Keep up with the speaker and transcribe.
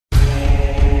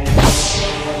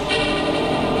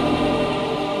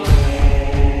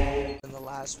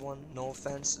last one. No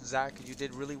offense, Zach, you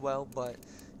did really well, but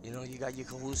you know you got your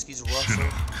Kahuski's Russell.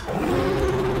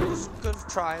 It was a good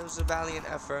try. It was a valiant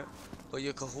effort, but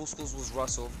your Kahuski's was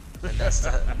Russell, and that's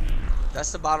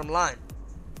the bottom line.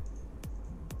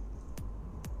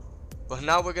 But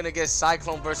now we're gonna get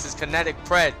Cycl6ne versus Kinetic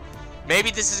Pred. Maybe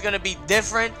this is gonna be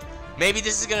different. Maybe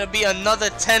this is gonna be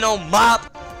another 10-0 mop.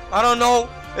 I don't know.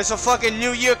 It's a fucking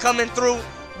new year coming through.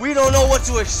 We don't know what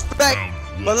to expect,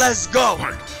 but let's go.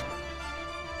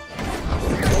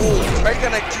 Ooh, Pred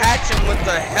gonna catch him with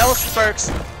the health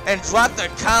perks and drop the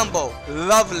combo.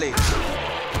 Lovely.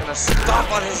 Gonna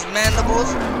stomp on his mandibles,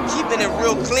 keeping it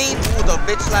real clean. Ooh, the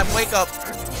bitch slap wake up.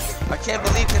 I can't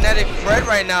believe Kinetic Pred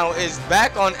right now is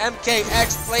back on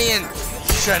MKX playing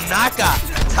Shanaka,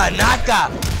 Tanaka,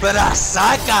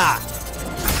 Barasaka.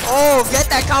 Oh, get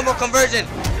that combo conversion.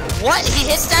 What? He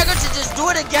hit stagger to just do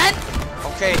it again?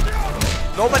 Okay.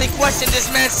 Nobody questioned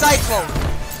this man's Cycl6ne.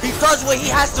 He does what he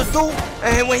has to do,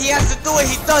 and when he has to do it,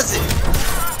 he does it.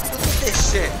 Look at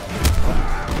this shit.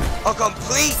 A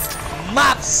complete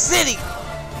mop city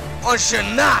on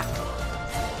Shinnok.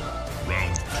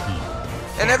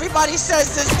 And everybody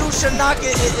says this dude Shinnok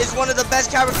is one of the best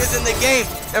characters in the game.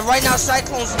 And right now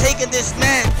Cycl6ne's taking this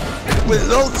man with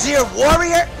low tier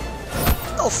warrior.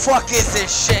 What the fuck is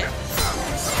this shit?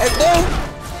 And boom!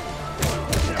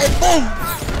 And boom!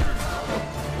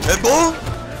 And boom!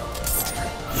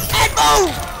 And boom!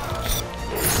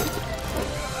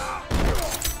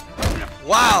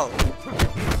 Wow!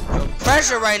 The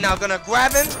pressure right now, gonna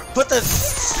grab him, put the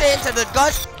shit into the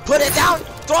guts, put it down,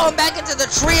 throw him back into the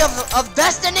tree of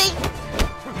destiny,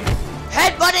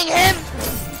 headbutting him,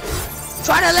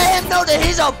 trying to let him know that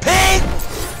he's a pig.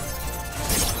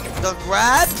 The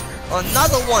grab,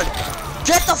 another one.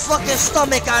 Get the fucking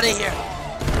stomach out of here.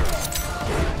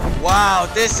 Wow,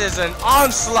 this is an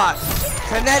onslaught.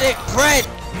 Kinetic Pred.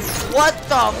 What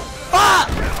the fuck?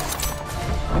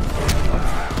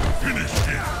 Finish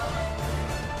him.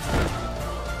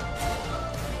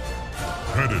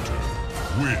 Predator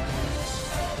wins.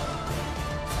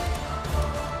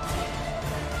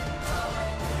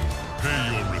 Pay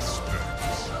your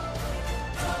respects.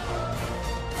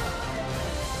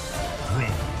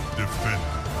 Throne defended.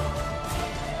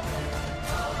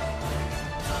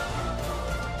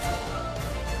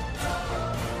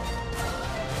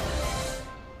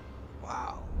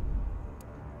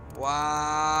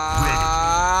 Wow,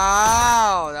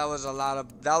 that was a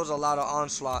lot of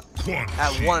onslaught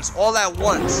at once, all at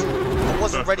once. I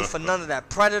wasn't ready for none of that.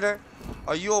 Predator,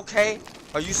 are you okay?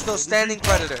 Are you still standing,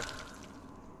 Predator?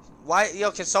 Why,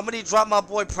 yo, can somebody drop my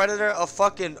boy Predator a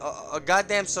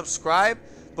goddamn subscribe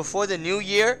before the new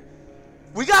year?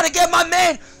 We gotta get my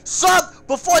man sub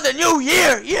before the new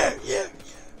year. Yeah.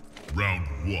 Round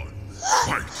 1,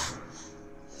 fight.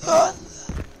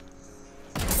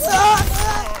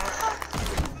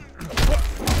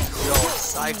 Yo,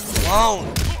 Cycl6ne,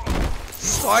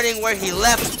 starting where he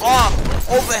left off,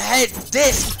 overhead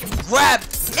disc, grab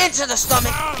into the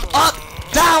stomach, up,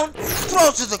 down,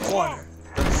 throw to the corner.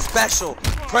 The special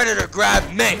Predator grab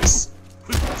mix.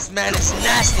 This man is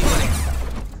nasty with it.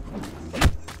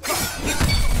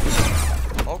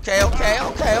 Okay. Ooh,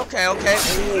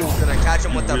 gonna catch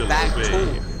him with the back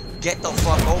too. Get the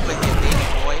fuck over here, baby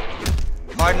boy.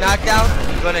 Hard knockdown,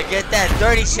 gonna get that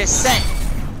dirty shit set.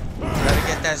 Gotta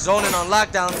get that zoning on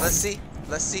lockdown. Let's see.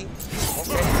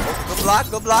 Okay. Oh,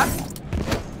 good block.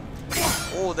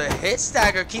 Oh, the hit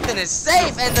stagger keeping it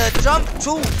safe, and the jump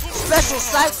to special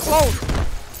Cycl6ne.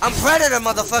 I'm Predator,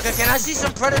 motherfucker. Can I see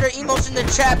some Predator emotes in the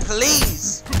chat,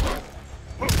 please?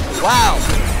 Wow.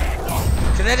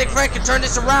 Kinetic Pred can turn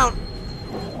this around.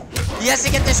 He has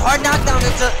to get this hard knockdown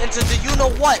into the you know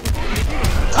what.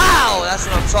 Pow! That's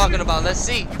what I'm talking about. Let's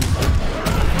see.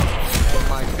 Oh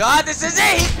my god, this is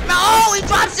it! He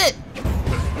drops it!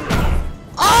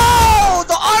 Oh!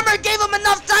 The armor gave him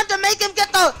enough time to make him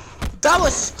get the... That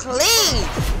was clean!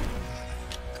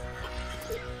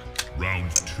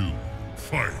 Round 2,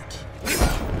 fight.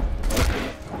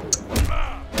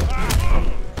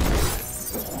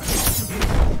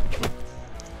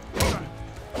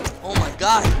 Oh my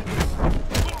god.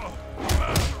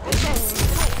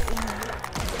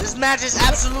 This match is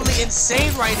absolutely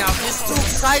insane right now. This dude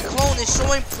Cycl6ne is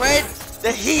showing Pred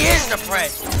that he is the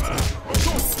Pred.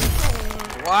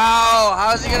 Wow,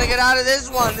 how is he gonna get out of this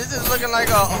one? This is looking like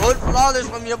a hood flawless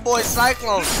from your boy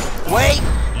Cycl6ne.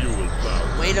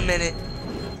 Wait a minute.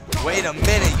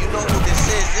 You know who this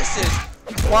is. This is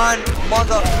Quan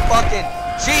motherfucking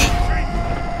G.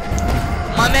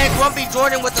 My man Grumpy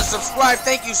Jordan with the subscribe.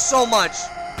 Thank you so much.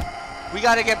 We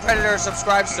gotta get Predator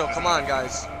subscribed still. Come on,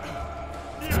 guys.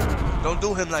 Don't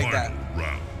do him like that.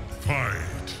 Round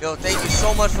 5. Yo, thank you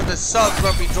so much for the sub,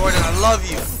 Grumpy Jordan. I love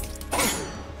you.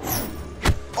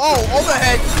 Oh,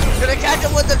 overhead. Gonna catch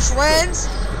him with the trans?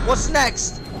 What's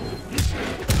next?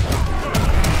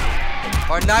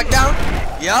 Hard knockdown?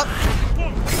 Yup.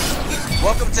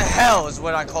 Welcome to hell is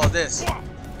what I call this.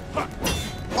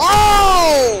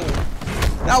 Oh!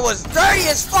 That was dirty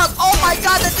as fuck. Oh my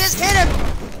god, the disc hit him.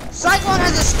 Cycl6ne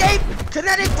has escaped.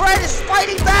 Kinetic Bread is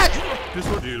fighting back. This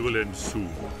ordeal will end soon.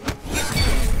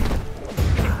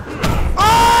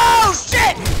 Oh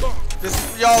shit!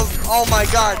 This, yo, oh my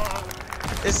god.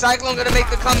 Is Cycl6ne gonna make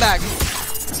the comeback?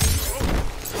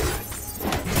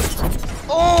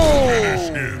 Oh!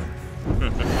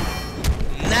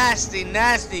 Nasty,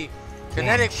 nasty.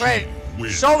 Kinetic Bread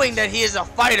showing that he is a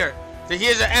fighter. That he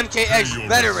is an MKX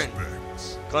veteran.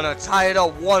 Gonna tie it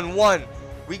up 1-1.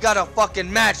 We got a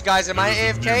fucking match, guys. Am I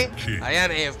AFK? I am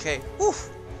AFK. Oof.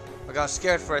 I got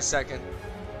scared for a second.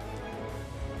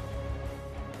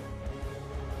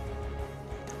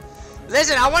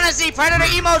 Listen, I want to see Predator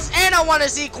emotes and I want to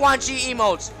see Quan Chi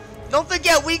emotes. Don't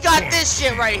forget, we got this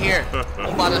shit right here.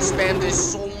 I'm about to spam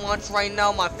this so much right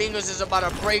now. My fingers is about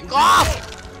to break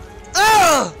off.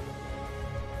 Ugh!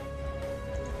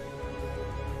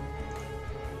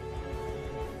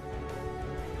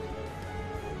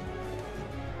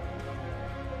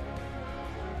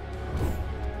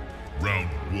 Round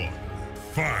 1.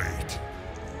 Fight!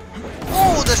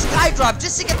 Oh, the sky drop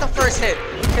just to get the first hit.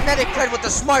 Kinetic Bread with the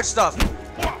smart stuff.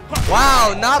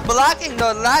 Wow, not blocking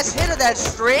the last hit of that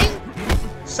string.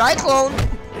 Cycl6ne.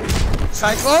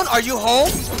 Cycl6ne, are you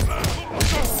home?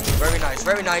 Very nice,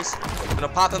 very nice. Gonna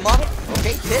pop him up.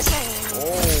 Okay, this.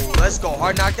 Oh, let's go.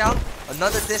 Hard knockdown.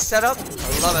 Another disc setup.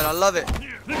 I love it, I love it.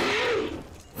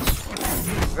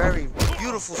 Very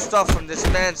beautiful stuff from this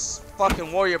man's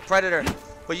fucking warrior Predator.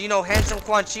 But you know, handsome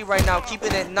Quan Chi right now,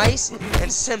 keeping it nice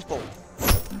and simple.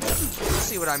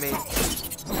 See what I mean?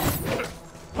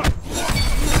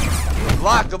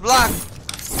 Block, the block.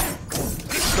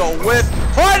 Go with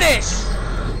punish.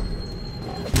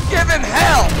 Give him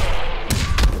hell.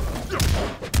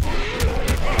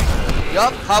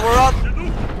 Yup, power up.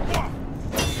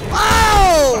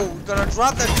 Oh! Gonna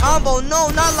drop the combo. No,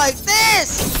 not like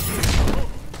this.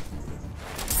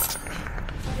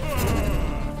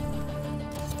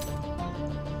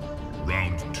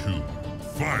 Round 2.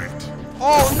 Fight!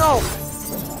 Oh no!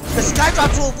 The sky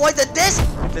drop to avoid the disc?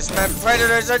 This man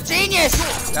Predator is a genius!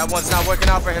 That one's not working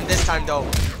out for him this time though.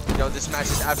 Yo, this match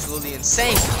is absolutely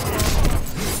insane.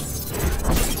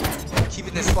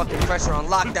 Keeping this fucking pressure on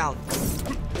lockdown.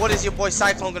 What is your boy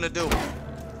Cycl6ne gonna do?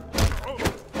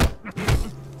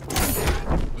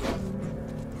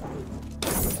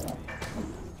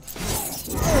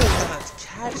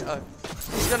 Oh,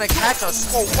 he's gonna catch a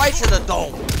skull right to the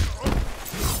dome.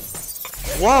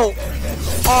 Whoa!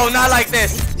 Oh, not like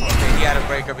this. Okay, he had a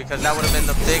breaker because that would have been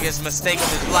the biggest mistake of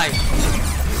his life.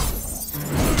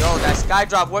 Yo, that sky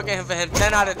drop working for him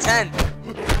 10 out of 10.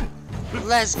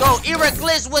 Let's go.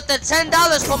 Ericlis with the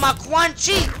 $10 for my Quan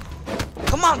Chi.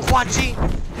 Come on, Quan Chi.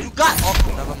 You got. Oh,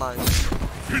 never mind.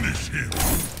 Finish him.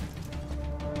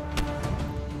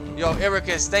 Yo,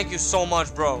 Ericlis, thank you so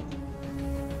much, bro.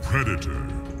 Predator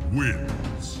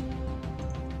wins.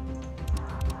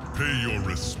 Pay your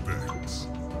respects.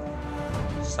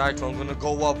 Cycl6ne gonna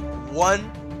go up 2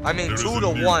 to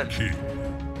 1. King.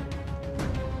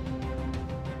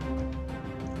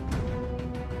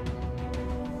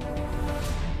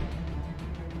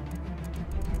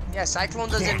 Yeah, Cycl6ne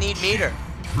doesn't need meter.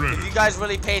 If you guys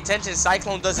really pay attention,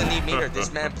 Cycl6ne doesn't need meter.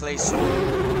 This man plays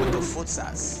with the foot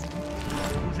sass.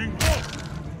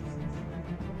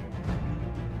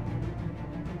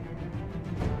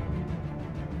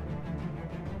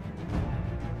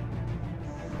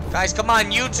 Guys, come on,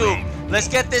 YouTube. Let's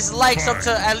get this likes up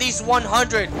to at least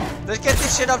 100. Let's get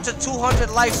this shit up to 200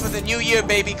 likes for the new year,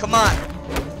 baby. Come on.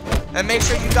 And make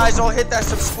sure you guys all hit that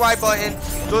subscribe button.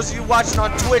 Those of you watching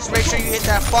on Twitch, make sure you hit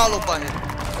that follow button.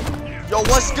 Yo,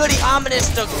 what's goody? Ominous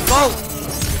to go.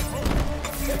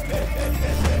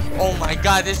 Oh my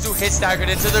god, this dude hit staggered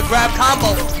into the grab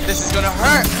combo. This is gonna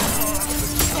hurt.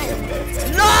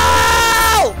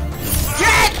 No!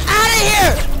 Get out of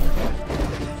here!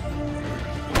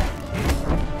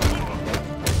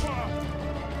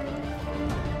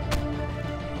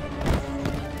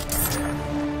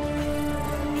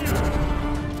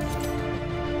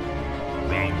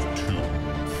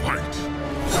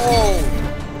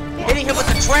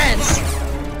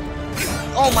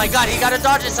 Oh my god, he gotta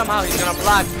dodge it somehow. He's gonna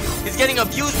block. He's getting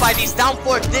abused by these down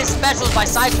forward disc specials by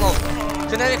Cycl6ne.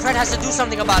 Kinetic Bread has to do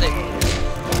something about it.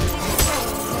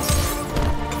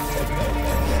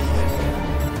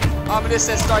 Ominous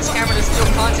says starts camera to steal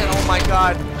content. Oh my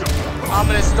god.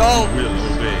 Ominous stone.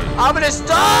 Ominous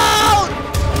stone!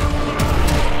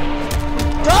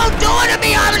 Don't do it to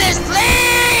me, Ominous,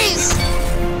 please!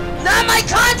 Not my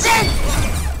content!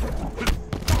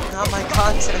 Not my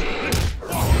content.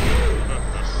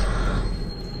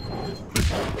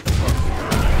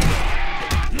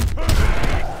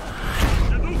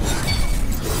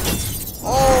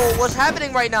 Oh, what's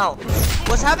happening right now?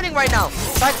 What's happening right now?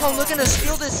 Cycl6ne looking to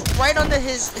steal this right under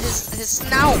his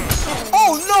snout.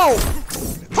 Oh no!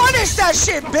 Punish that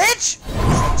shit, bitch!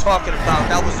 What I'm talking about.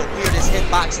 That was the weirdest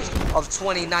hitboxes of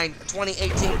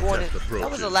 2018 going in. That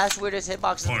was the last weirdest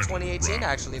hitboxes of 2018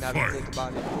 actually, now that I think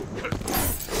about it.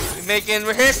 We're making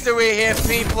history here,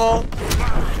 people.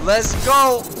 Let's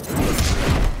go.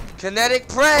 Kinetic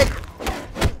Pred.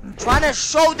 Trying to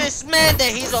show this man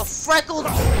that he's a freckled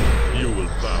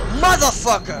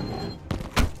motherfucker.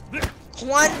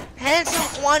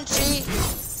 Handsome Quan Chi.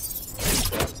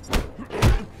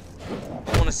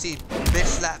 I wanna see bitch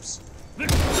slaps. I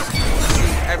wanna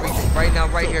see everything right now,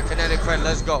 right here. Kinetic Pred,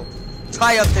 let's go.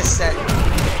 Tie up this set.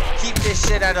 Keep this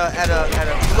shit at a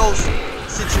close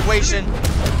situation.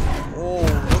 Oh,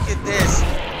 look at this.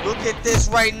 Look at this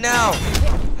right now.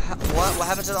 What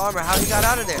happened to the armor? How he got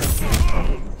out of there?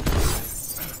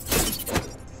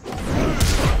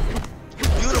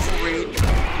 Beautiful read.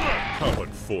 How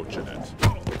unfortunate.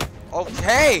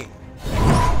 Okay.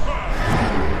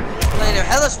 Playing it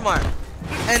hella smart.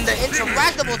 And the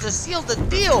interactable to seal the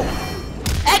deal.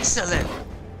 Excellent.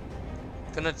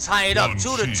 Gonna tie it up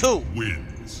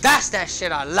 2-2. That's that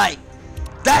shit I like.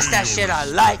 That's that shit I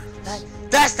like.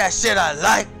 That's that shit I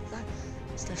like.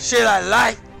 That's the shit I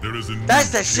like. That's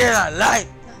the shit I like.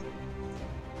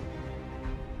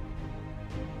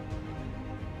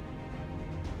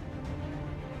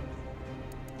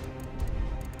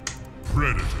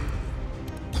 Predator.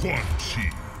 Quan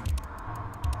Chi.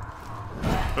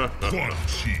 Quan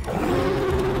Chi.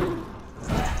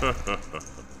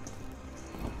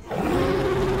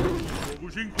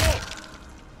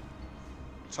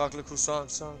 Chocolate croissant,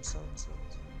 son.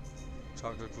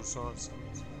 Chocolate croissant, son.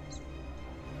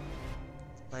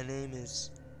 My name is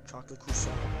Chocolate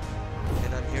Croissant,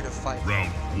 and I'm here to fight. Round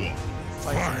 1.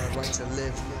 Fight for my right to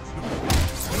live.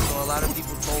 You know, a lot of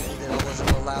people told me that I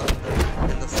wasn't allowed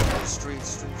in the fucking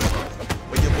streets.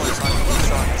 But your boy Chocolate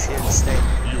Croissant is here to stay.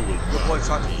 Your boy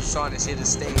Chocolate Croissant is here to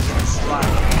stay and here to strive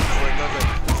for another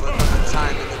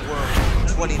time in the world.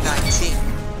 2019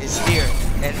 is here,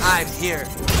 and I'm here.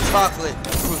 Chocolate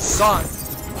Croissant.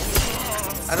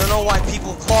 I don't know why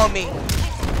people call me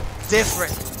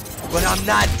different, but I'm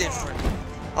not different.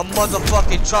 I'm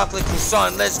motherfucking Chocolate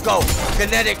Croissant. Let's go.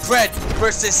 Kinetic Pred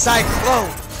versus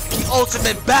Cycl6ne. The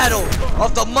ultimate battle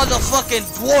of the motherfucking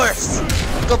dwarfs.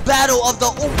 The battle of the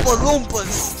Oompa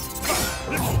Loompas.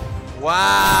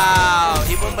 Wow.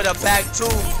 He went with a back two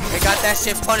and got that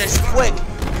shit punished quick.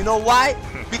 You know why?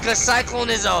 Because Cycl6ne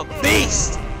is a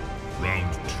beast.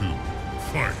 Round 2.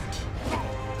 Fight.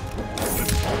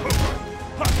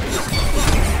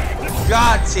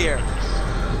 God tier.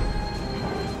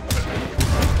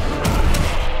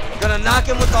 Gonna knock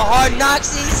him with the hard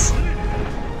knoxies.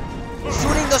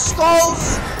 Shooting the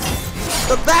skulls.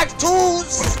 The back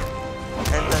twos.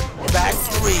 And the back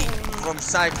three from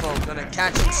Cycl6ne. Gonna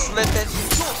catch him slipping.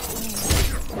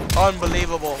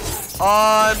 Unbelievable.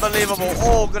 Unbelievable.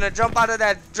 Oh, gonna jump out of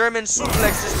that German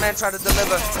suplex this man tried to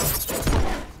deliver.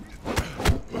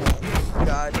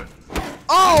 God.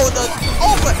 Oh, the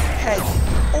overhead.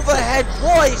 Overhead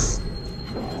boys.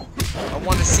 I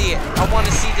want to see it. I want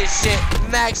to see this shit.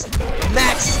 Max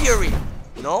Fury.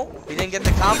 No, he didn't get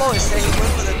the combo. Instead, he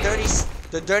went for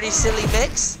the dirty silly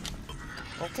mix.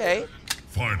 Okay.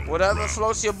 Whatever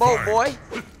floats your boat, boy.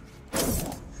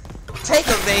 Take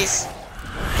a base.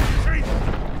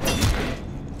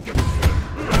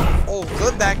 Oh,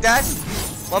 good back dash.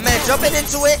 My man jumping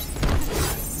into it.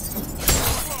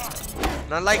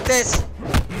 Not like this.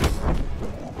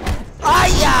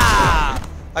 Aya!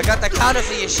 I got the counter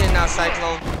for your shit now,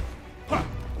 Cycl6ne.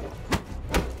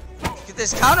 Get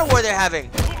this counter war they're having.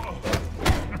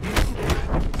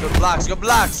 Good blocks, good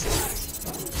blocks.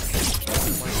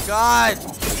 Oh my god.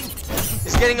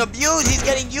 He's getting abused, he's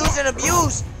getting used and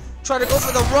abused. Try to go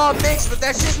for the raw mix, but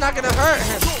that shit's not gonna hurt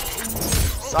him.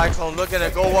 Cycl6ne looking to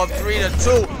go up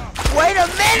 3-2. Wait a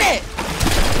minute!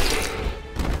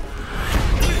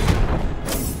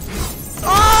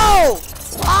 Oh!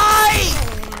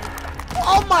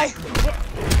 Oh my!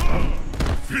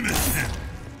 Finish him.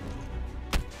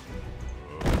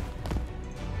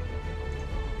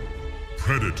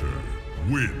 Predator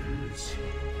wins.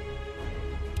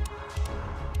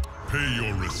 Pay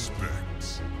your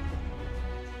respects.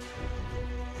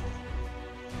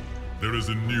 There is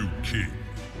a new king.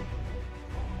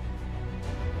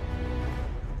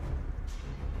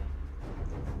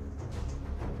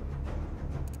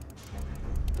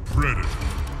 Predator,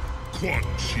 Quan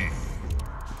Chi.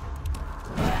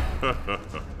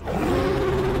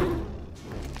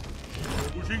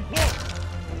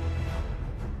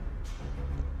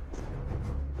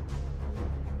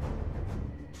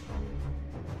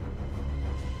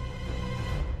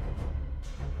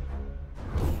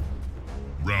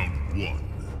 Round 1,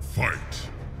 fight.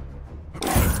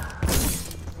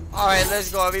 Alright,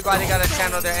 let's go. Everybody gotta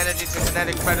channel their energy to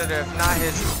Kinetic Predator. If not,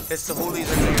 his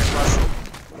Tahulis are gonna get Russell.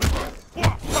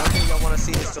 I think I wanna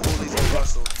see his Tahulis get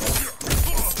Russell.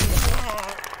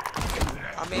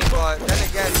 I mean, but then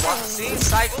again, seeing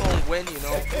Cycl6ne win, you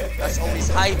know, that's always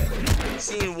hype.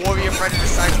 Seeing Warrior Predator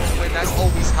Cycl6ne win, that's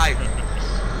always hype.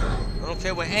 I don't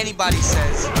care what anybody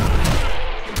says.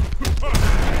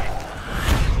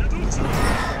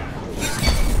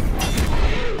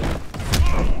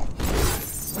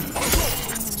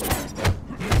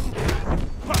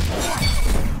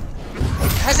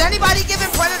 Has anybody given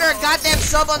Predator a goddamn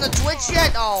sub on the Twitch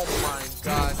yet? Oh my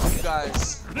god, you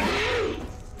guys.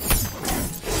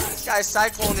 This guy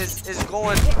Cycl6ne is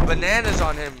going bananas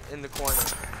on him in the corner.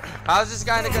 How is this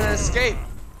guy gonna escape?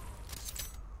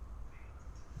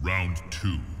 Round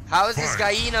 2. How is this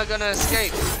Guyena gonna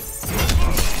escape?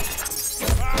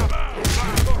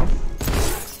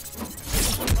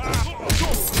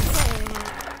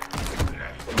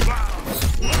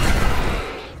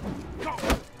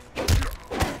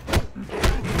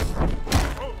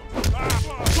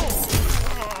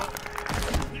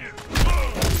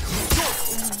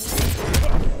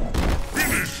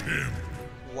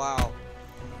 Wow.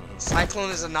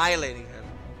 Cycl6ne is annihilating him.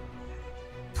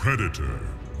 Predator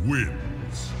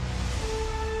wins.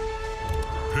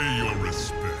 Pay your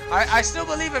respect. I still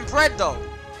believe in Pred though.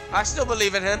 I still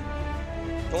believe in him.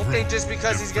 Don't think just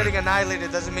because he's getting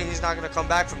annihilated doesn't mean he's not gonna come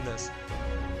back from this.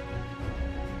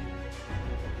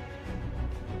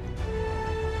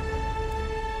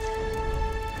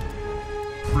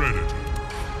 Predator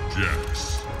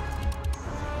Jax.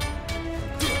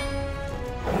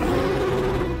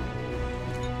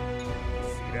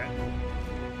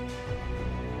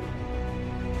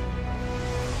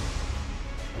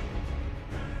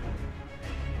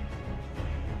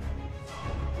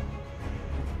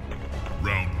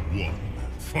 Round 1,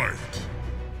 fight.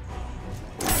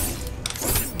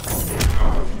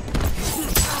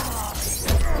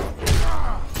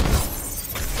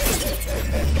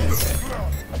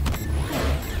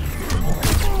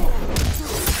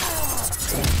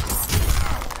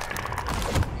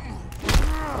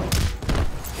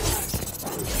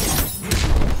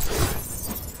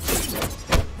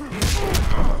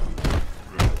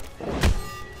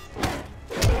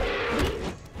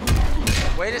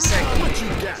 Wait a second.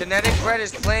 Kinetic Pred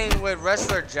is playing with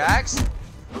wrestler Jax?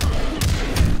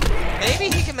 Maybe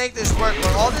he can make this work,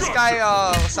 but all this guy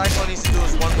Cycl6ne needs to do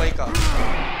is one wake up.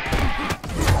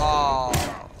 Oh,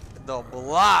 the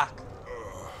block.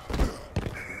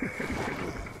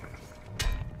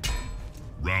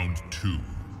 Round 2,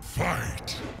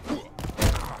 fight.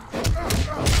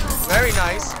 Very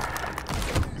nice.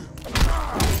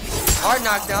 Hard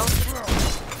knockdown.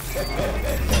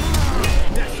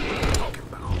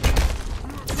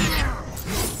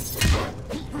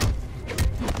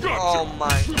 Oh my.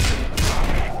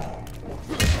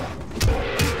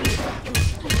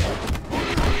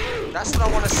 That's what I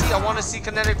want to see. I want to see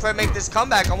Kinetic Pred make this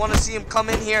comeback. I want to see him come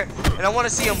in here and I want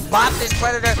to see him bop this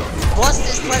Predator, bust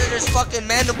this Predator's fucking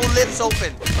mandible lips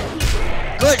open.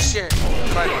 Good shit.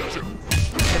 Predator.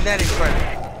 Kinetic Pred.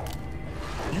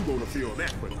 You gonna feel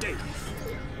that for days.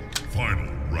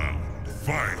 Final round,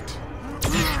 fight.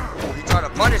 He tried to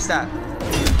punish that.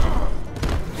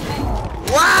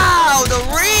 Wow, the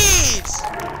reads!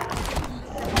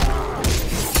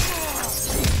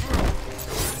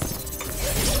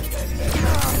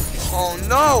 Oh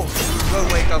no!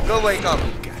 Good wake up, good wake up.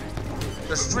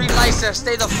 The street lights there,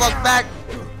 stay the fuck back.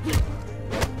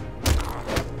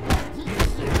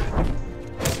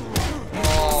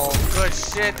 Oh, good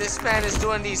shit. This man is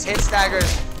doing these hit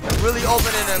staggers and really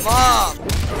opening him up.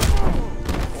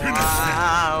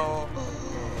 Wow.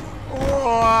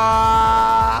 Wow.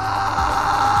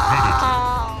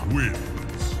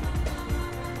 Wins.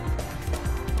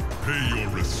 Pay your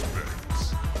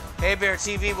respects. Hey Bear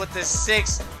TV with the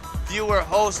 6th viewer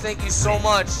host. Thank you so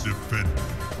much. Defend.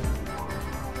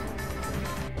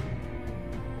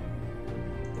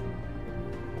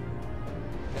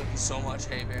 Thank you so much,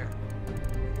 Hey Bear.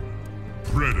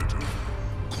 Predator.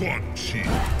 Quan Chi.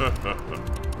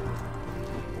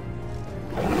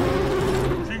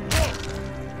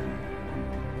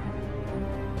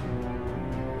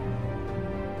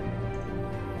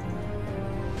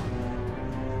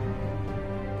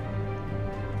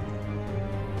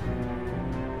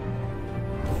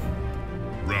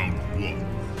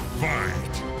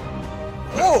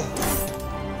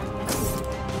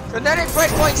 Kinetic Bread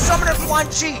going Summoner Quan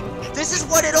Chi. This is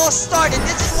what it all started.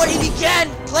 This is what he began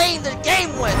playing the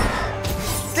game with.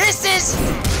 This is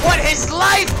what his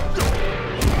life...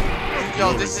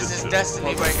 Yo, this is his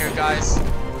destiny right here, guys.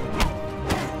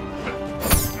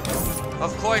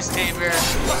 Of course, Xavier.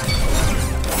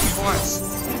 Of course.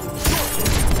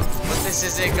 But this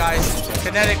is it, guys.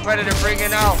 Kinetic Predator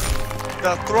bringing out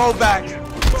the throwback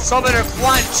Summoner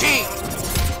Quan Chi.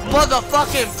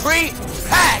 Motherfucking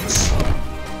pre-patch.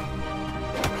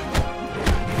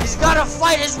 He's gotta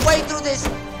fight his way through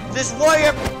this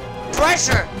warrior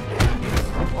pressure.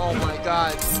 Oh my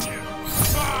god.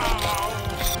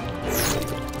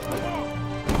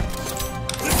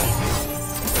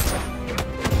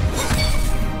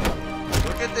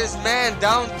 Look at this man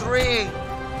down 3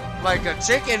 like a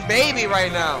chicken baby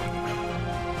right now.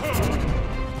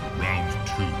 Round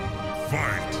 2.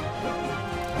 Fight.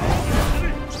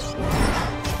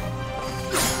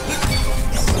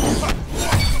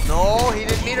 No, he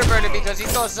didn't meter burn it because he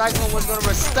thought Cycl6ne was gonna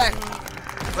respect.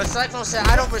 But Cycl6ne said,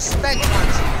 I don't respect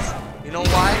punches. You know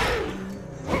why?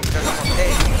 Because I'm a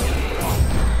pig.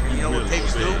 And you know what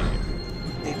pigs do?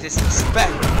 They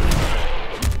disrespect.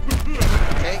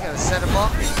 Okay, gotta set him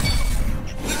up.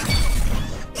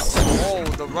 Oh,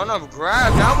 the run-up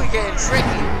grab. Now we getting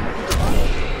tricky.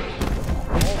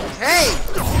 Okay.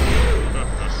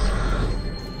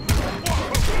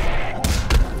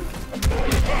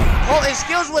 Holding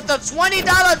skills with the $20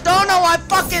 dono. I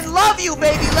fucking love you,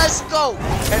 baby. Let's go.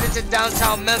 Headed to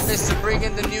downtown Memphis to bring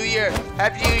in the new year.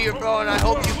 Happy New Year, bro, and I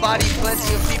hope you body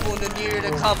plenty of people in the new year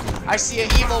to come. I see an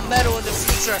evil medal in the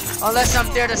future, unless I'm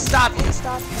there to stop you.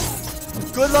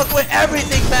 Good luck with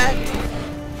everything, man.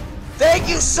 Thank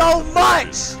you so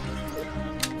much.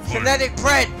 Kinetic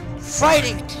Bread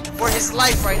fighting for his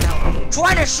life right now.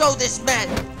 Trying to show this man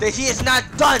that he is not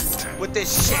done with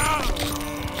this shit.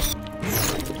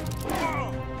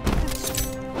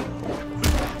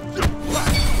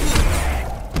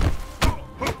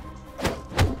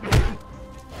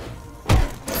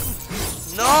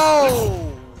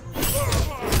 No!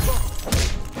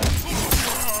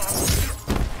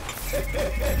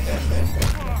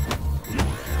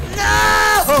 No!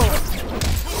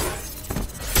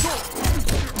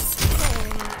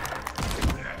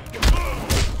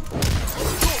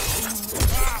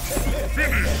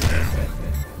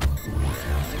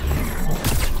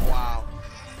 Wow.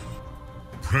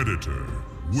 Predator.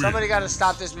 Win. Somebody gotta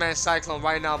stop this man Cycl6ne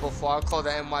right now before I call the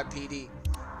NYPD.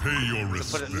 Pay your To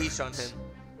respects. put a leash on him.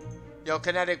 Yo,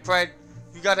 Kinetic Bread,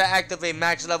 you gotta activate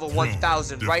max level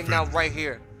 1000 right now, right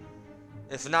here.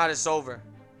 If not, it's over.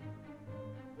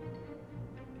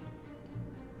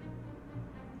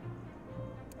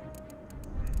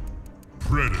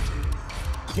 Predator.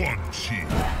 Quan Chi.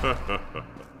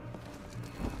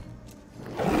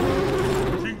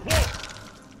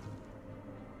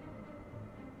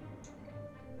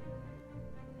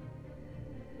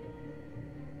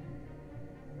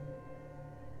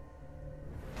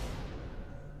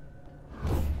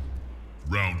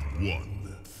 Round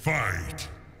 1. Fight.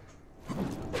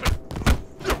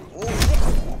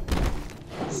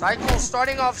 Cycl6ne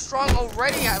starting off strong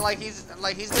already, like he's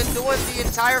been doing the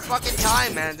entire fucking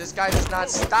time, man. This guy does not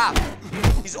stop.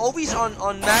 He's always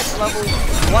on max level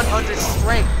 100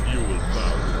 strength. You will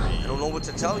bow to me. I don't know what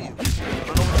to tell you. I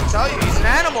don't know what to tell you. He's an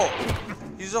animal.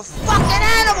 He's a fucking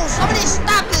animal. Somebody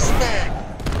stop this man.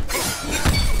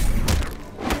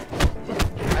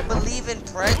 I believe in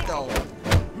Pred though.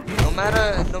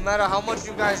 No matter how much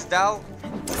you guys doubt,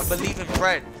 I believe in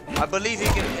Pred. I believe he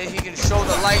can show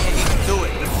the light and he can do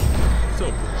it.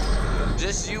 So,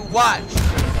 just you watch.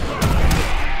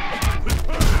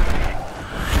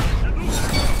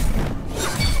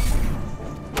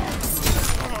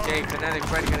 Okay, Kinetic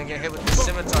Bread gonna get hit with the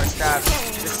scimitar stab.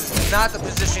 This is not the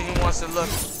position he wants to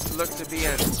look to be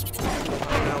in. I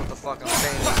don't know what the fuck I'm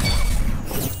saying.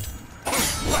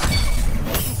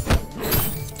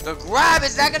 The grab,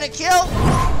 is that gonna kill?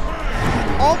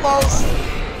 Almost.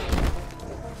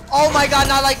 Oh my god,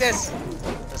 not like this.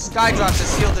 The sky drop to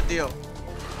seal the deal.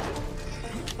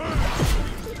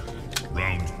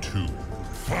 round 2.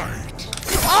 Fight.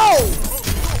 Oh!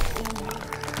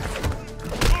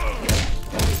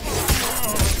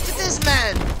 Look at this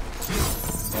man.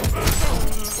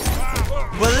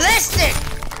 Ballistic.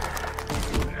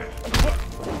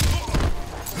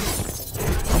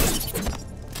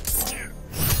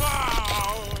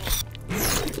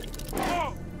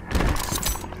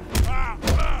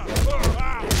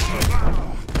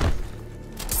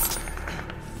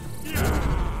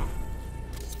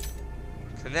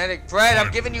 Kinetic Bread,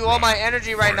 I'm giving you all my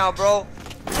energy right now, bro.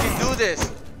 We can do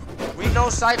this. We know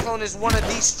Cycl6ne is one of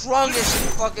the strongest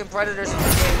fucking predators in the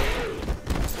game.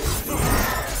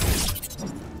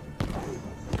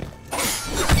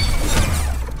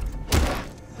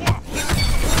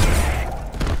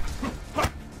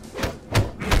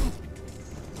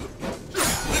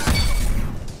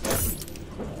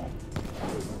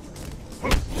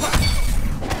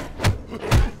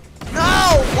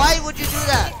 Why would you do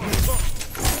that?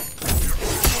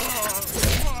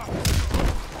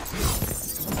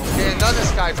 Okay, another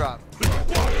sky drop.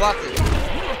 Fuck it.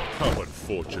 How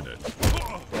unfortunate.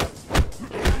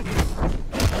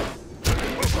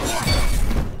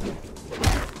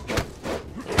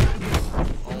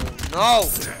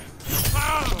 Oh no!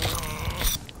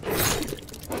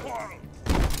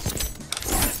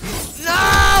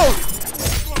 No!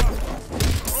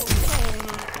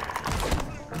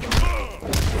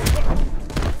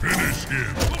 Finish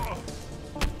him.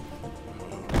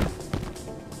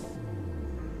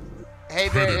 Hey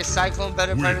Bear, is Cycl6ne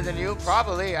better predator than you?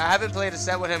 Probably. I haven't played a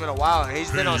set with him in a while, and he's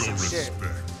been on some shit.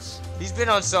 He's been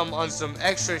on some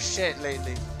extra shit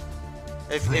lately.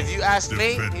 If you ask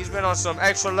me, he's been on some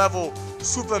extra level,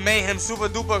 super mayhem, super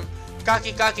duper,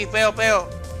 kaki peo peo.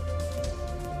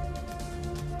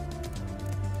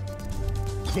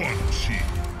 Quanchi,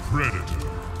 predator.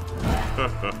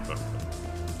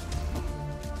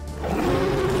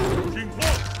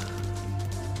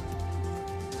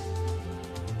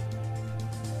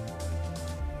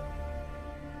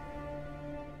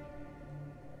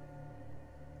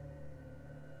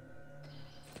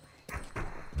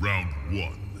 Round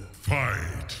 1,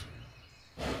 fight!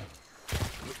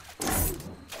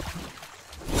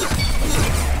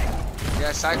 Yeah,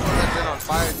 Cycl6ne has been on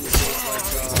fire these days.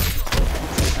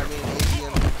 Like, I mean,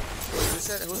 ABM. Who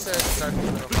said Cycl6ne has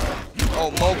been on fire?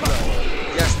 Oh, Moblood.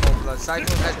 Yes, Moblood.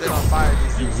 Cycl6ne has been on fire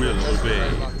these days. You will obey.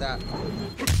 Right about that.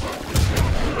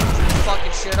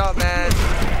 Fucking shit up, man.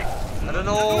 I don't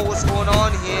know what's going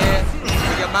on here.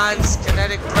 But your man's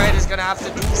Kinetic Bread is gonna have to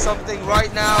do something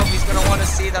right now if he's gonna want to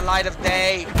see the light of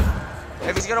day.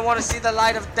 If he's gonna want to see the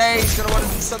light of day, he's gonna want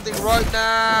to do something right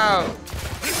now.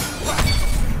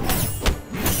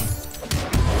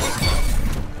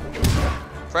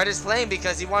 Fred is playing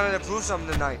because he wanted to prove something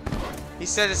tonight. He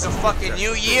said it's a fucking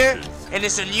new year and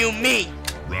it's a new me.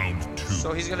 Round 2.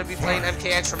 So he's gonna be playing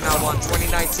MKX from now on,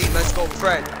 2019. Let's go,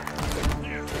 Fred.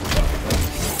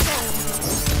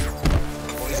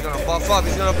 Oh, he's gonna buff up.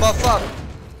 He's gonna buff up.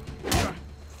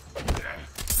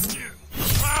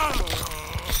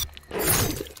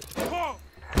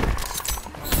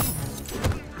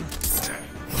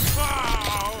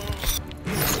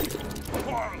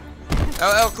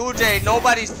 LL Cool J,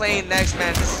 nobody's playing next,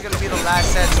 man. This is gonna be the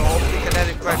last set, so hopefully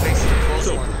Kinetic Bread makes it a close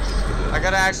one. I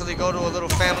gotta actually go to a little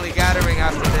family gathering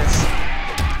after this.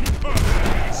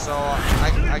 So,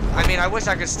 I mean, I wish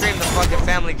I could stream the fucking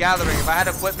family gathering. If I had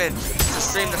equipment to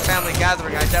stream the family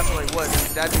gathering, I definitely would.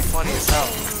 That'd be funny as hell.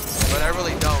 But I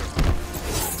really don't.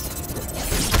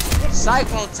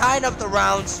 Cycl6ne tying up the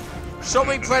rounds,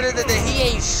 showing Predator that he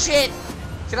ain't shit.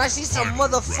 Can I see some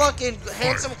motherfucking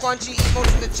handsome crunchy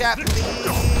emotes in the chat,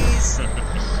 please?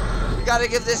 We gotta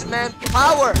give this man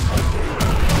power.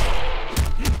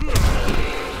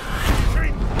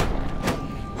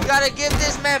 We gotta give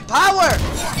this man power.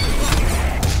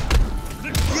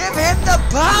 Give him the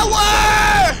power.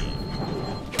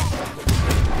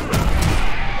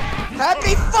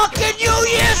 Happy fucking New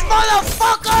Year's,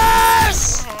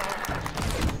 motherfuckers!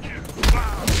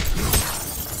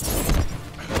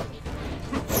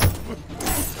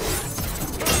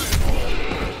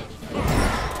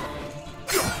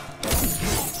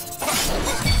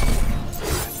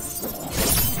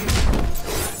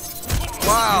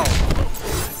 Wow.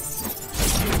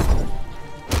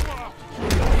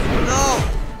 No.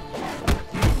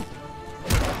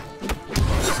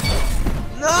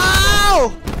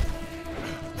 No.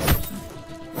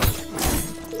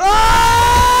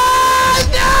 Oh,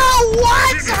 no.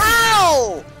 What?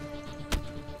 How?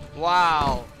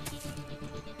 Wow.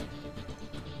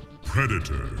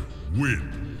 Predator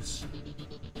wins.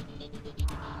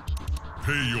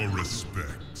 Pay your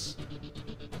respects.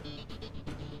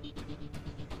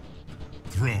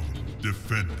 Throne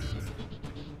defended.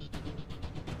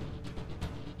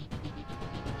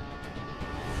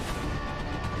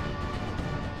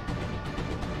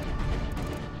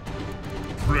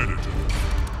 Predator,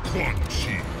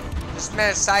 Quanchi. This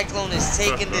man Cycl6ne is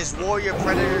taking this warrior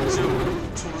predator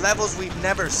to levels we've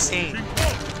never seen.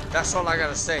 That's all I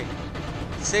gotta say.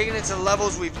 He's taking it to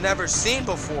levels we've never seen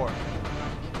before.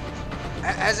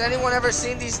 Has anyone ever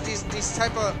seen these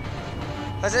type of?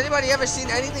 Has anybody ever seen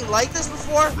anything like this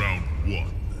before? Round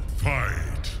 1,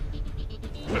 fight.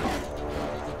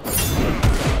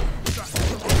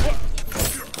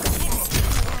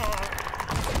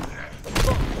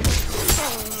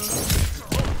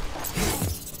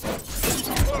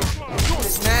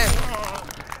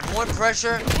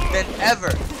 pressure than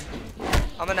ever.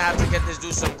 I'm gonna have to get this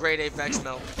dude some grade A Vex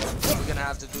milk. We're gonna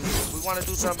have to do this. If we wanna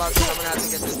do something about this, I'm gonna have to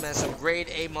get this man some grade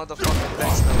A motherfucking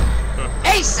Vex milk.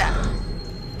 ASAP!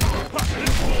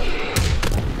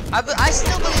 I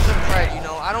still believe in Fred, you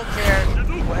know. I don't care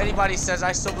what anybody says.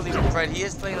 I still believe in Fred. He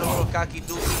is playing a little cocky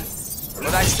dookie,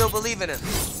 but I still believe in him.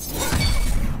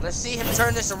 Let's see him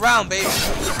turn this around, baby.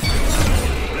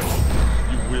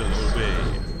 You will obey.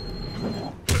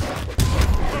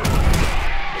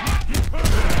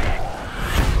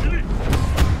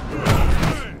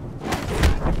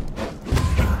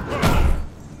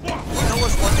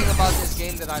 This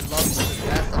game that I love to the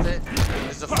death of it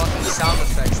is the fucking sound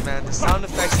effects, man. The sound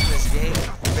effects in this game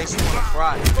makes me want to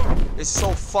cry. It's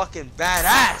so fucking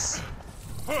badass.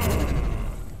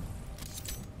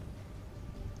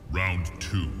 Round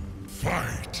 2.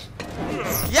 Fight.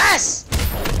 Yes!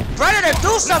 Predator,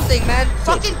 do something, man.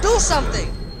 Fucking do something.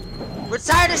 We're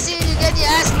tired of seeing you get your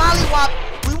ass mollywop.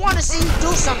 We want to see you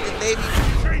do something, baby.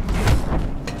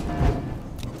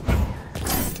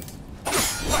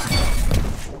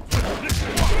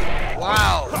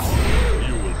 Wow.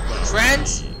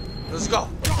 Trends, let's go.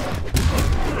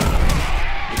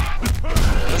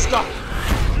 Let's go.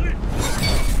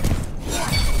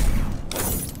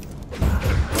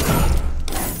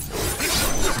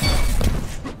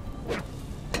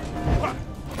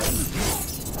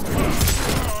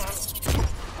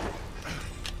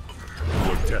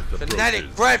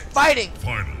 Kinetic, Brett fighting,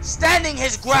 standing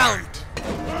his ground.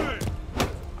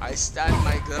 I stand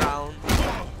my ground.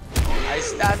 I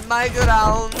stand my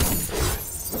ground.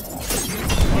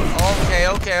 Okay,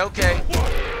 okay, okay.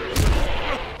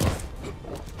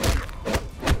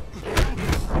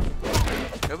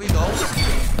 There we go.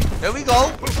 There we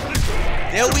go.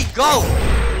 There we go.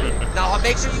 Now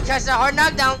make sure you catch that hard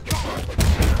knockdown.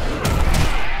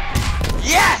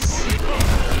 Yes!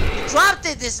 He dropped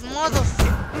it, this motherfucker.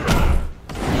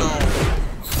 No.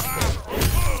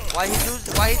 Why he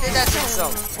did that to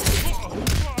himself?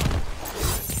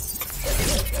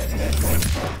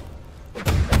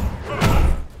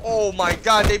 Oh my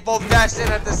god, they both dashed in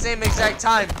at the same exact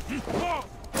time.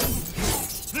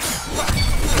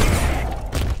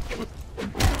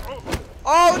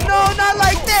 Oh no, not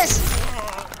like this!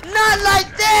 Not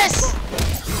like this!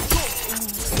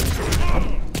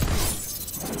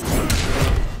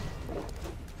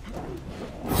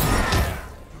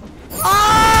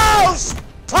 Oh!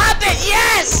 Pop it,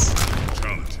 yes!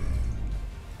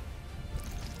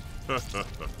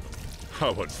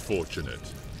 How unfortunate.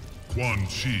 Quan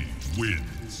Chi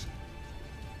wins.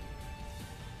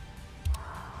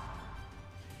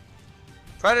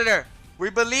 Predator, we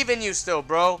believe in you still,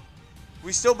 bro.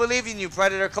 We still believe in you,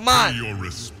 Predator. Come on. Pay your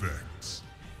respects.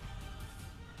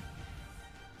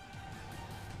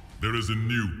 There is a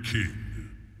new king.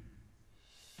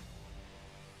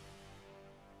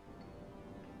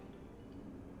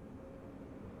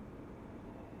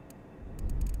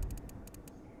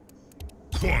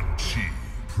 Quan Chi,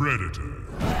 Predator.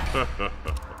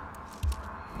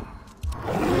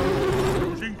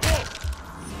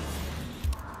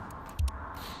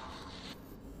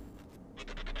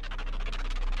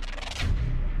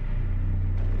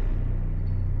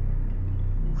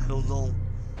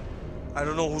 I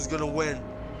don't know who's gonna win.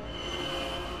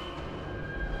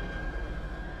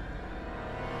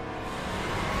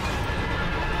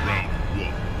 Round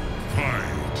 1.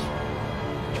 Fight.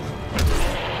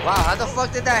 Wow, how the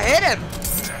fuck did that hit him?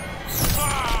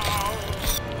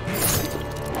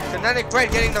 Kinetic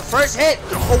Bread getting the first hit.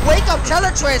 Oh, wake up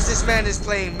Teletrans, this man is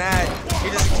playing mad. He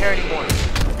doesn't care anymore.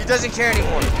 He doesn't care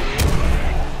anymore.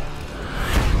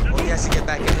 Oh, he has to get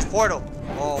back in his portal.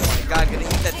 Oh my god, gonna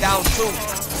eat that down too.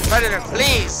 Predator,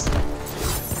 please.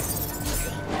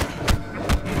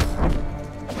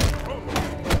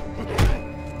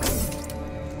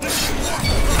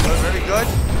 Very good.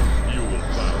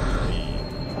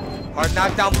 Hard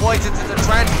knockdown boys into the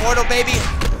trans portal, baby.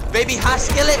 Baby hot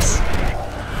skillets.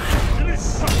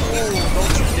 Ooh,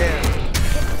 don't you dare.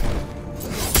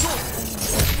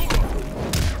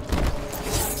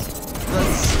 The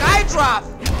sky drop.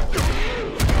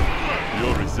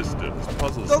 Your resistance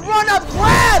puzzles the me. run-up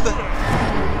grab!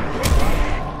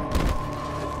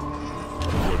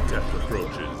 Your death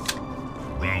approaches.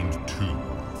 Round 2.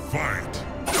 Fight.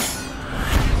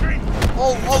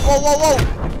 Oh, whoa, whoa, whoa, whoa!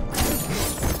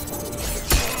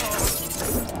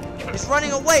 He's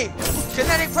running away!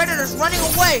 Kinetic Predator's running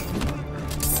away!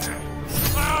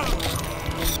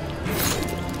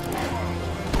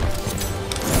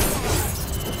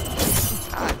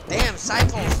 God damn,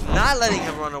 Cycl6ne's not letting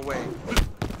him run away.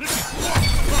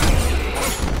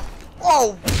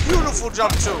 Oh, beautiful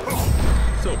jump too.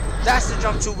 So That's the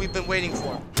jump 2 we've been waiting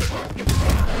for.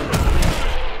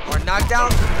 Or knockdown.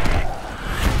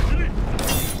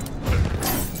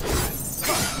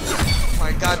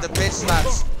 My god, the bitch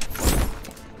slaps.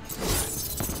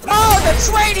 Oh, the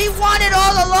trade he wanted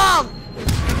all along!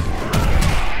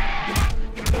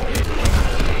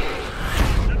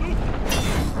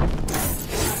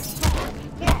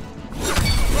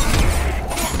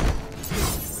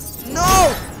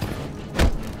 No!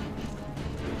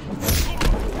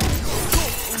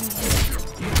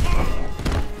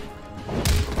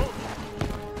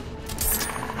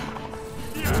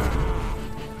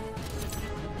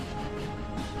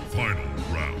 Final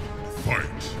round,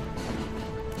 fight.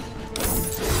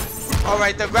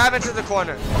 Alright, they're grabbing to the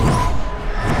corner.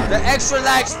 The extra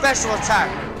lag special attack.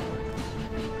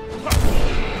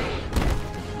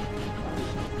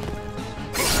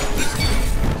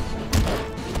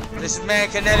 This man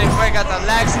Kinetic got the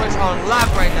lag switch on lock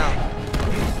right now.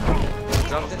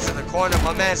 Jumped into the corner.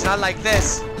 My man's not like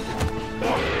this.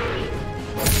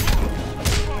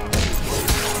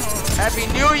 Happy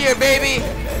New Year, baby!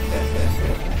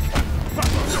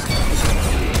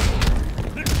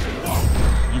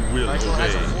 you will Michael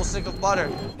has a obey. full stick of butter.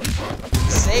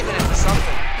 He's saving it for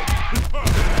something.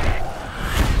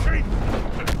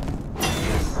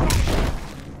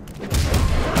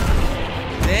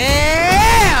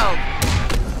 Damn!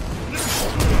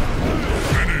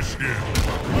 Finish him.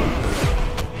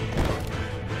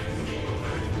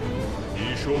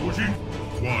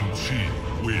 Quan Chi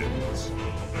wins.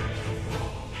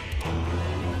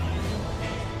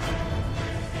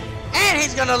 And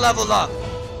he's gonna level up.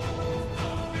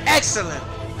 Excellent.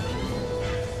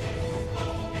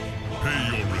 Pay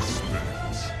your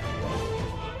respects.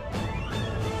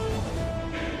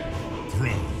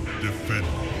 Throne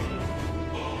defended.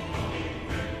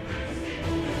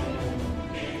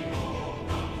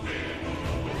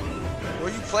 Where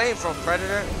are you playing from,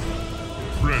 Predator?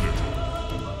 Predator.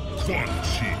 Quan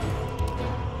Chi.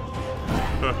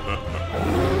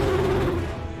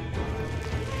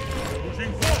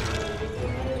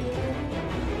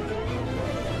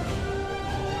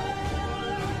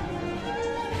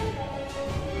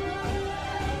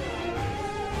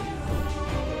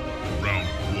 Round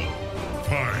 1.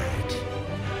 Fight.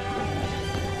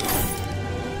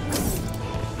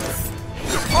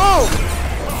 Oh!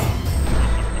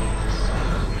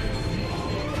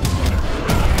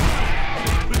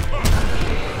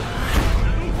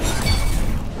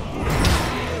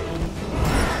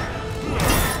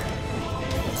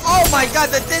 Oh my god,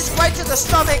 the disc right to the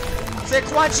stomach. Say,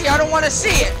 Quan Chi, I don't want to see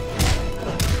it.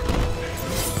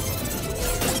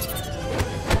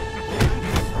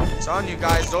 I'm telling you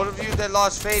guys, those of you that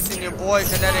lost faith in your boy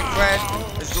Kinetic Fred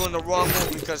is doing the wrong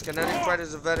move, because Kinetic Fred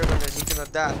is a veteran and he can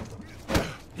adapt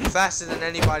faster than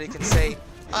anybody can say,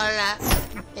 hola,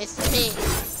 it's me.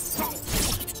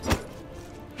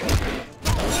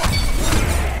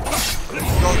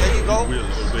 There you go.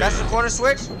 That's the corner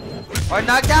switch. Or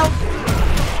knockdown.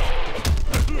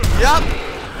 Yup.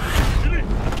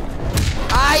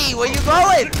 Aye, where you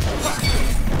going?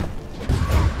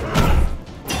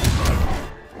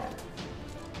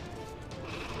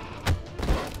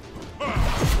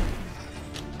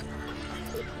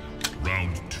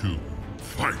 Round 2.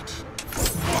 Fight.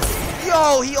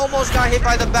 Yo, he almost got hit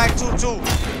by the back 2-2.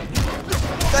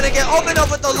 Gonna get opened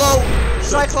up with the low.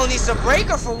 Cycl6ne needs a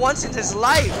breaker for once in his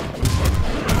life.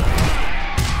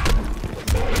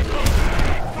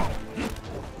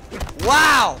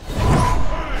 Wow.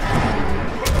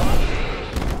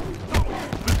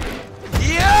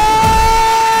 Yo!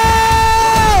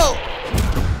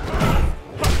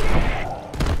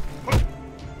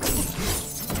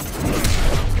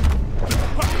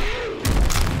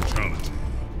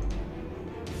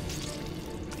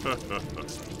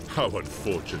 Fatality. How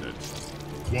unfortunate.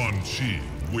 Quan Chi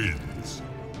wins.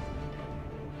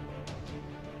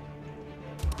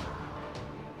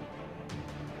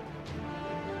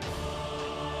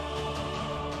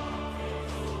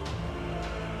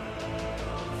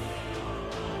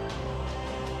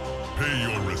 Pay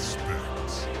your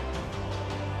respects.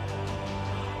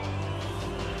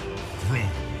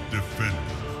 Throne defended.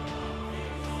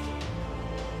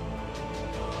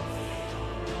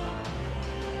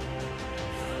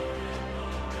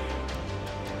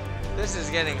 This is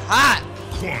getting hot.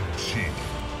 Quan Chi,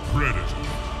 Predator.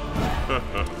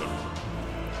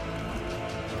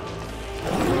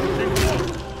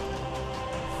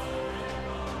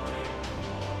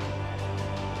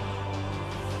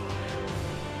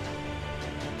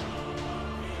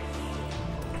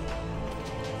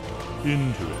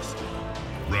 Interesting.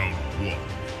 Round 1.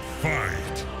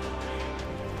 Fight.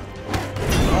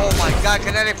 Oh my god,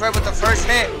 Kinetic Red with the first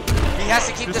hit. He has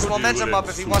to keep this momentum up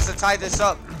if he wants to tie this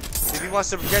up. If he wants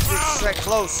to get this set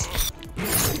close.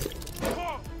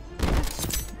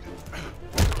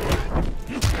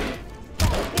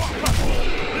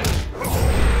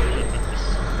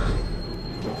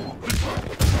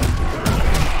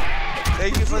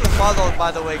 Thank you for the follow,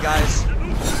 by the way, guys.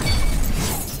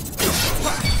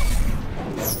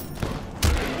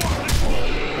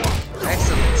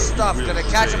 Excellent stuff. Gonna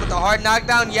catch him with the hard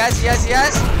knockdown. Yes, yes,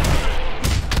 yes.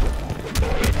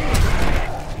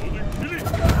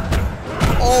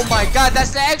 Oh my god,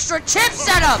 that's the extra chip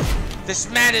setup! This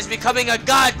man is becoming a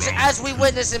god as we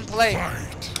witness him play.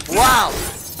 Wow.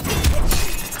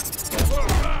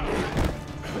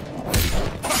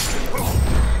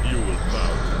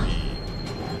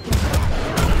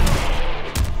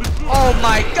 Oh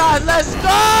my god, let's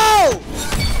go!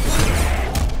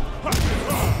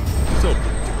 So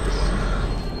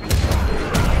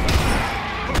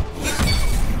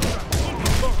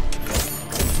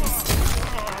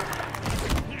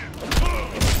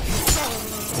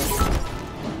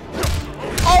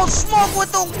Oh, Smoke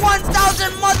with the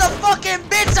 1,000 motherfucking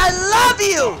bits, I love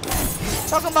you!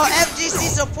 Talking about FGC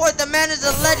support, the man is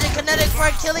a legend. Kinetic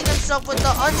Red killing himself with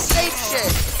the unsafe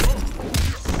shit.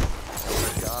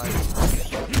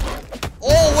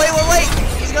 Oh, wait.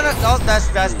 He's gonna... Oh, that's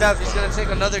deaf. He's gonna take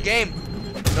another game.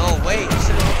 No, wait. He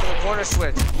should have went for the corner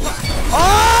switch.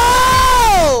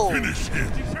 Oh! Finish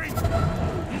him.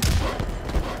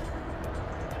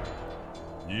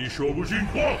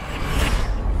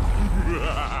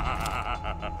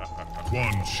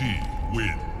 Quan Chi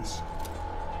wins.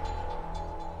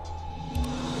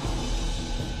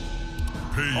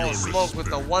 Pay Oh, your Smoke with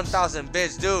the respects. 1,000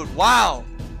 bits, dude. Wow.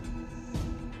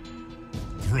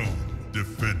 Throne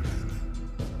defended.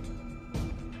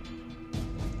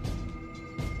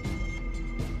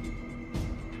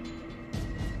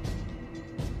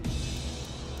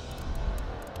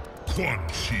 Quan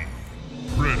Chi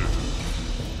Predator.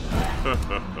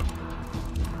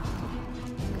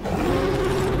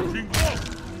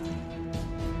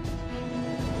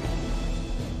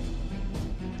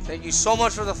 Thank you so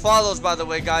much for the follows, by the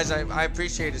way, guys. I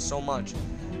appreciate it so much.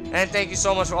 And thank you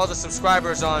so much for all the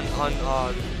subscribers on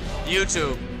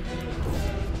YouTube.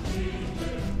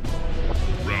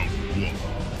 Round one.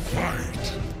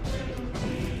 Fight.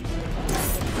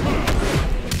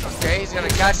 Okay, he's gonna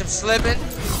catch him slipping.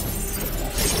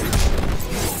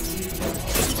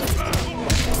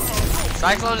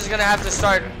 Cycl6ne is gonna have to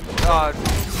start,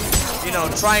 you know,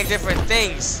 trying different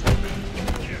things.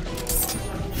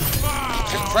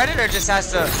 Predator just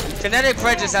has to, Kinetic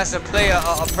Red just has to play a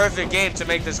perfect game to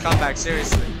make this comeback,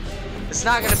 seriously. It's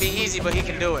not gonna be easy, but he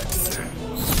can do it.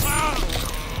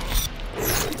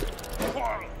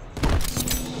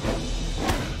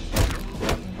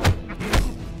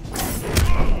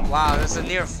 Wow, this is a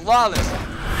near flawless.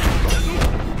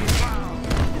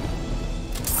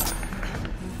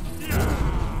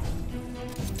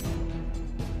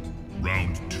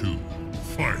 Round two.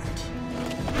 Fight.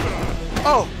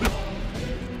 Oh!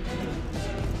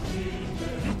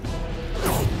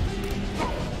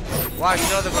 Wow, you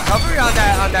know the recovery on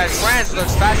that trans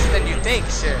looks faster than you think,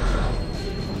 shit.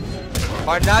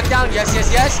 Hard knockdown, yes.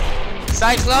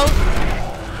 Cycl6ne.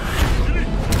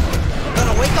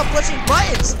 Gonna wake up pushing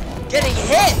buttons, getting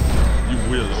hit. you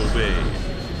will obey.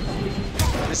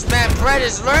 This man Brett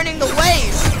is learning the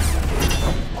ways.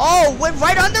 Oh, went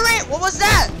right under it? What was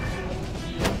that?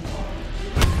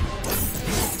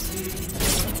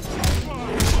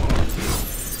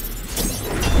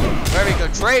 Very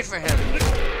good trade for him.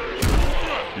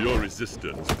 Your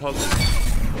resistance puzzles.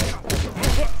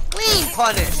 Clean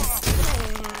punish.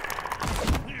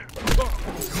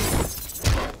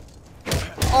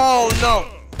 Oh no.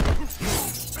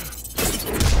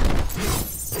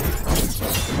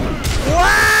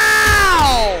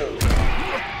 Wow!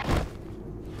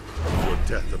 Your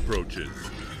death approaches.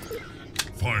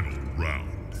 Final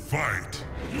round. Fight.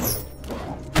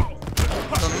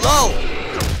 The low.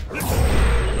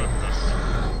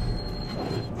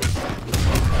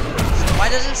 Why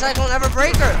doesn't Cycl6ne ever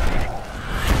break her?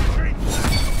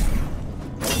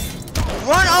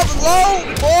 Run up low,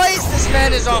 boys. This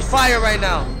man is on fire right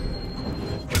now.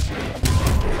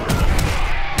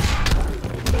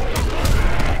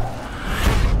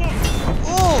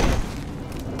 Ooh.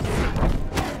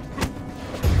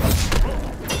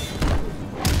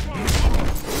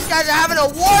 These guys are having a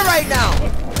war right now.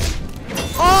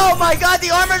 Oh my god, the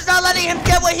armor's not letting him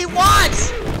get what he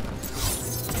wants.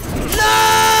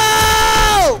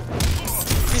 No!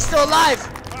 He's still alive.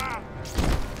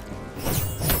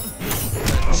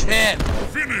 Shit.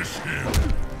 Finish him.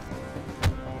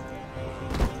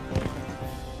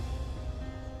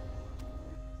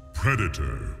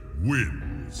 Predator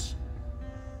wins.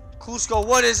 Cusco,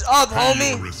 what is up, Pay homie?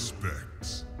 your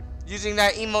respects. Using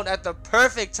that emote at the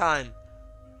perfect time.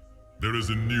 There is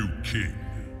a new king.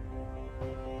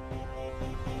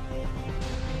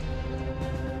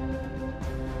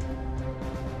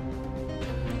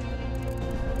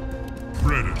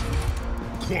 Predator,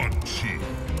 Quan Chi.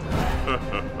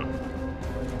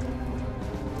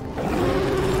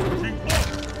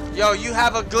 Yo, you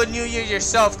have a good new year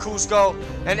yourself, Cusco.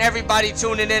 And everybody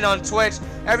tuning in on Twitch.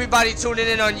 Everybody tuning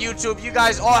in on YouTube. You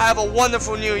guys all have a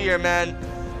wonderful new year, man.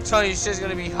 I'm telling you, shit's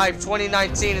gonna be hype.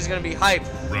 2019 is gonna be hype.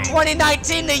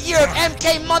 2019, the year of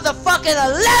MK motherfucking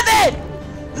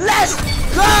 11! Let's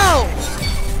go!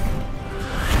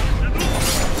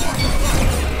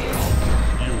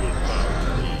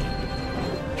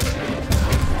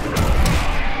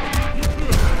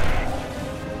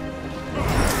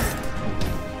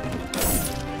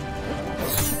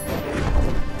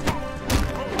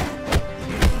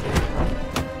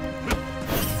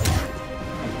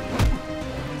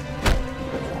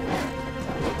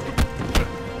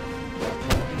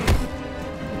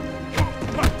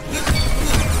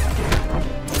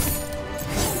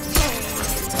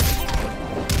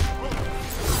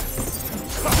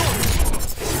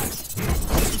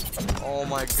 Oh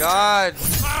my god.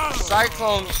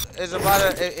 Cycl6ne is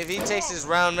about to, if he takes his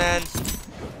round, man,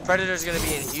 Predator's gonna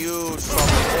be in huge trouble.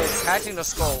 Oh, catching the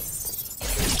skull.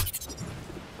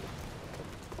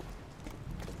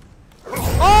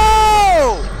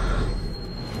 Oh!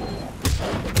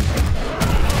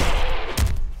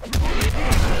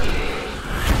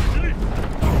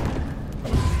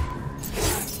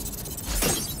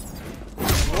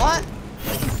 What?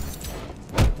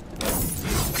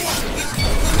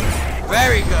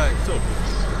 Very good.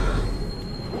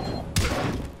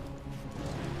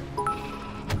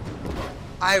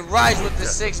 I rise with the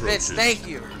 6 bits. Thank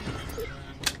you.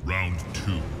 Round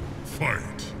 2,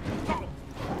 fight.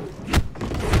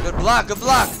 Good block. Good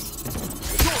block.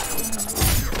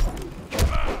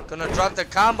 Gonna drop the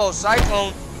combo,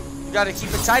 Cycl6ne. You gotta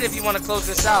keep it tight if you want to close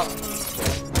this out.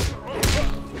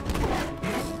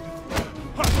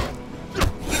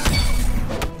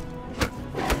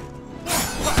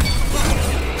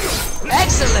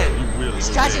 Excellent. He's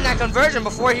catching that conversion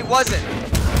before he wasn't.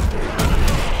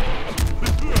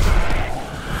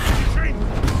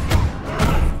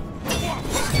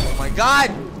 Oh my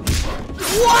god.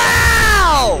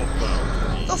 Wow!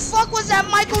 The fuck was that,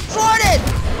 Michael Jordan?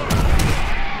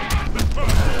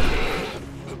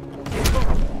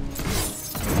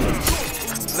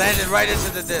 Landed right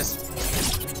into the disc.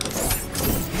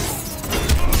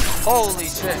 Holy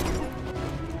shit.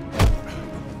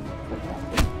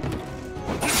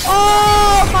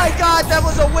 Oh my god, that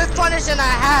was a whiff punish and a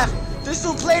half. This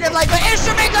dude played him like an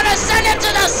instrument, gonna send him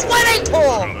to the swimming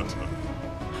pool.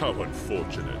 How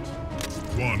unfortunate.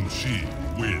 Quan Chi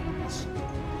wins.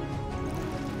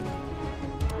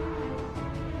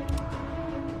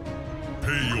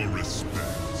 Pay your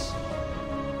respects.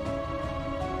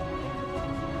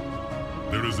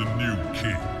 There is a new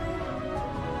king.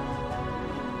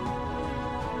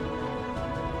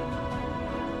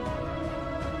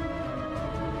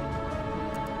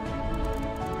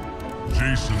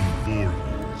 Jason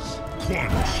Voorhees, Quan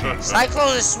Chi.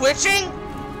 Cycl6ne is switching?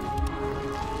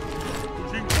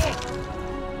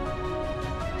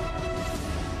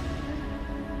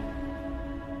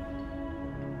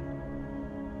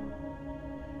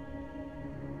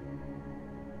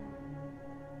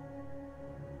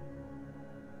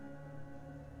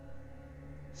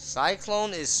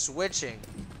 Cycl6ne is switching.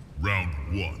 Round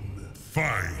 1,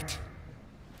 fight.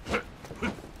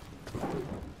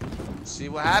 See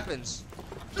what happens.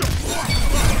 You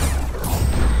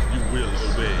will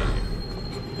obey.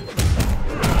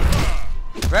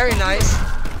 Very nice.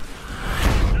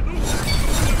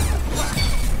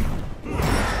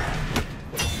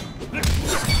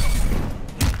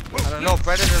 I don't know,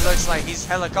 Predator looks like he's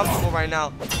hella comfortable right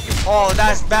now. Oh,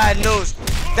 that's bad news.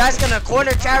 That's gonna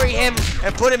corner carry him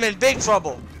and put him in big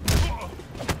trouble.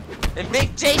 In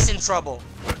big Jason trouble.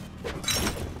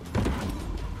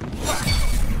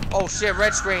 Oh shit,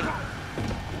 red screen.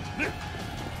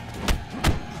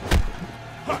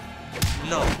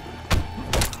 No.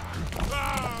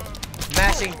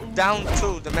 Mashing down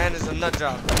 2. The man is a nut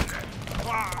job.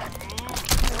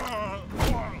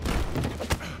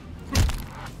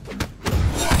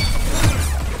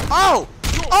 Oh!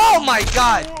 Oh my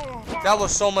god! That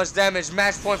was so much damage.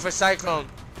 Match point for Cycl6ne.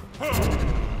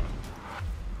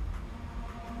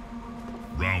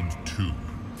 Round 2,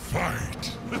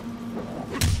 fight.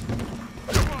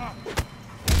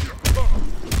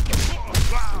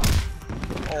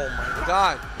 Oh my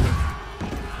god.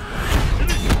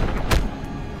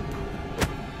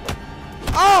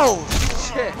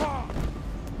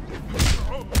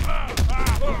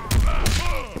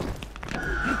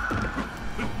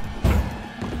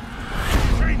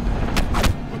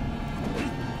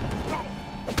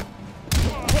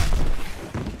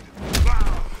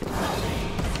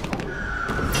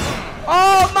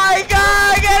 my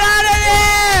god! Get out of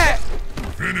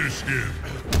there! Finish him.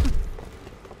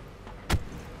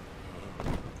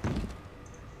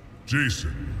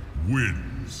 Jason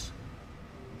wins.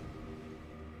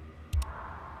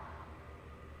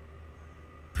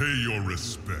 Pay your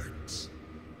respects.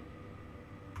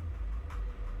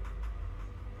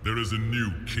 There is a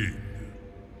new king.